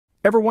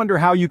Ever wonder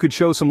how you could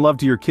show some love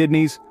to your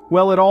kidneys?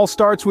 Well, it all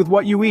starts with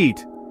what you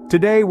eat.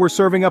 Today, we're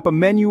serving up a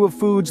menu of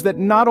foods that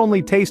not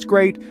only taste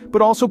great,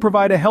 but also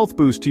provide a health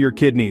boost to your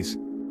kidneys.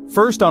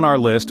 First on our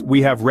list,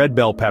 we have red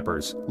bell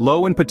peppers,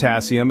 low in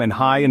potassium and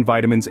high in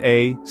vitamins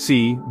A,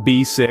 C,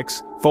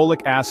 B6,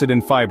 folic acid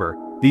and fiber.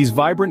 These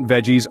vibrant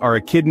veggies are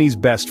a kidney's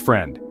best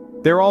friend.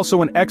 They're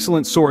also an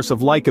excellent source of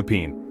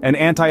lycopene, an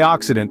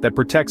antioxidant that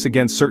protects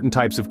against certain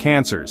types of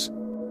cancers.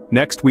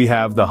 Next we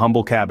have the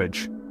humble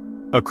cabbage.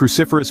 A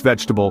cruciferous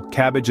vegetable,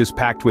 cabbage is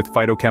packed with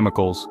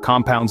phytochemicals,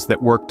 compounds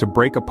that work to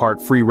break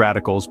apart free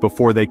radicals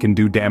before they can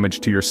do damage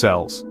to your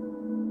cells.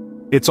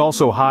 It's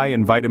also high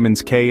in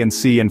vitamins K and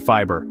C and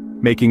fiber,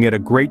 making it a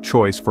great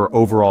choice for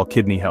overall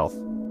kidney health.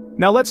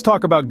 Now let's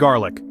talk about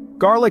garlic.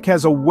 Garlic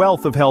has a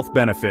wealth of health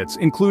benefits,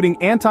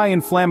 including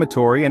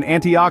anti-inflammatory and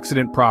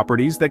antioxidant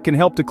properties that can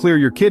help to clear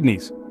your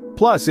kidneys.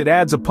 Plus, it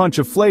adds a punch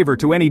of flavor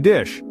to any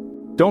dish.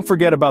 Don't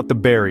forget about the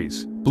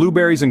berries.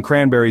 Blueberries and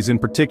cranberries in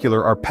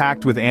particular are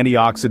packed with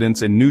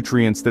antioxidants and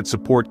nutrients that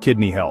support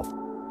kidney health.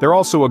 They're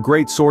also a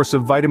great source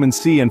of vitamin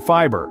C and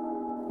fiber.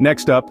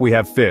 Next up, we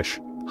have fish.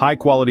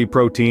 High-quality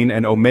protein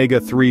and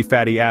omega-3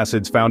 fatty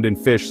acids found in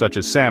fish such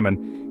as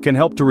salmon can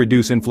help to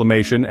reduce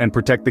inflammation and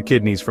protect the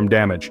kidneys from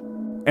damage.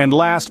 And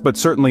last but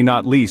certainly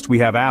not least, we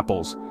have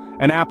apples.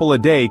 An apple a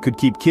day could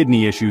keep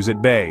kidney issues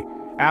at bay.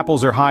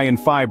 Apples are high in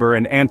fiber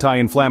and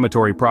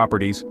anti-inflammatory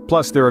properties,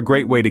 plus they're a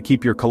great way to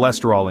keep your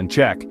cholesterol in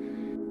check.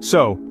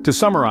 So, to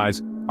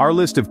summarize, our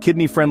list of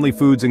kidney-friendly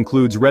foods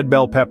includes red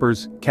bell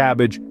peppers,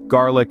 cabbage,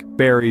 garlic,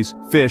 berries,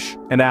 fish,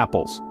 and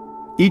apples.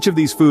 Each of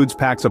these foods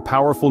packs a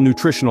powerful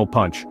nutritional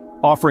punch,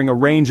 offering a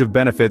range of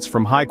benefits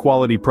from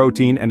high-quality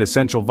protein and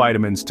essential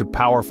vitamins to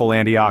powerful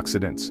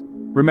antioxidants.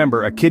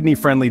 Remember, a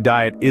kidney-friendly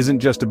diet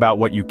isn't just about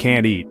what you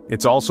can't eat,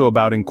 it's also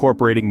about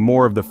incorporating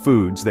more of the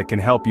foods that can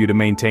help you to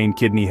maintain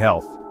kidney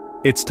health.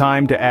 It's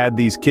time to add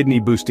these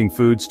kidney-boosting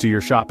foods to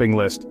your shopping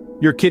list.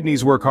 Your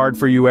kidneys work hard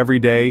for you every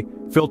day,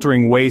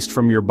 filtering waste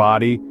from your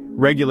body,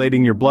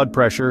 regulating your blood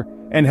pressure,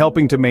 and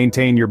helping to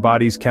maintain your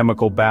body's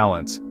chemical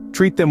balance.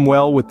 Treat them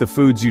well with the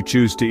foods you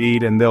choose to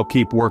eat and they'll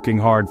keep working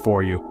hard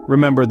for you.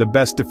 Remember, the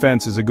best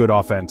defense is a good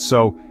offense,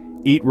 so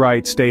eat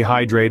right, stay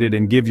hydrated,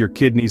 and give your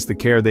kidneys the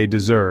care they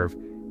deserve.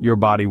 Your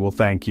body will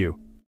thank you.